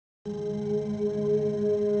I'm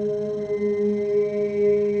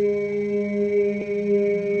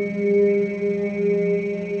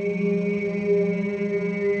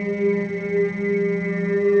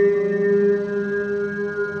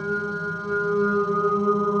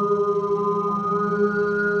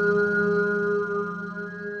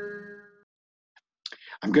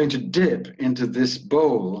going to dip into this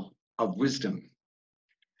bowl of wisdom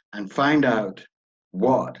and find out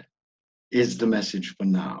what is the message for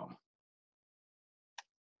now.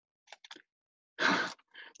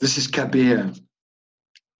 This is Kabir.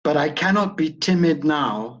 But I cannot be timid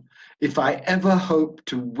now if I ever hope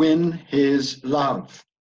to win his love.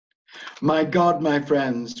 My God, my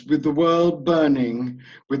friends, with the world burning,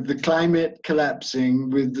 with the climate collapsing,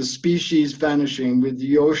 with the species vanishing, with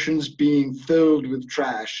the oceans being filled with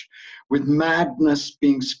trash, with madness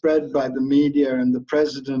being spread by the media and the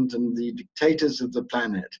president and the dictators of the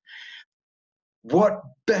planet, what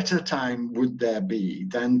better time would there be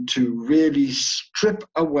than to really strip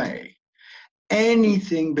away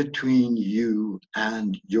anything between you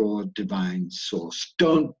and your divine source?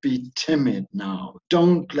 Don't be timid now.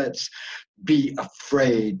 Let's be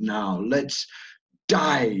afraid now. Let's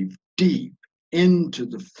dive deep into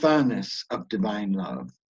the furnace of divine love.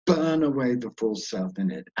 Burn away the false self in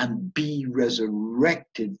it and be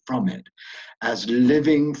resurrected from it as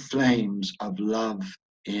living flames of love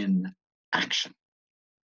in action.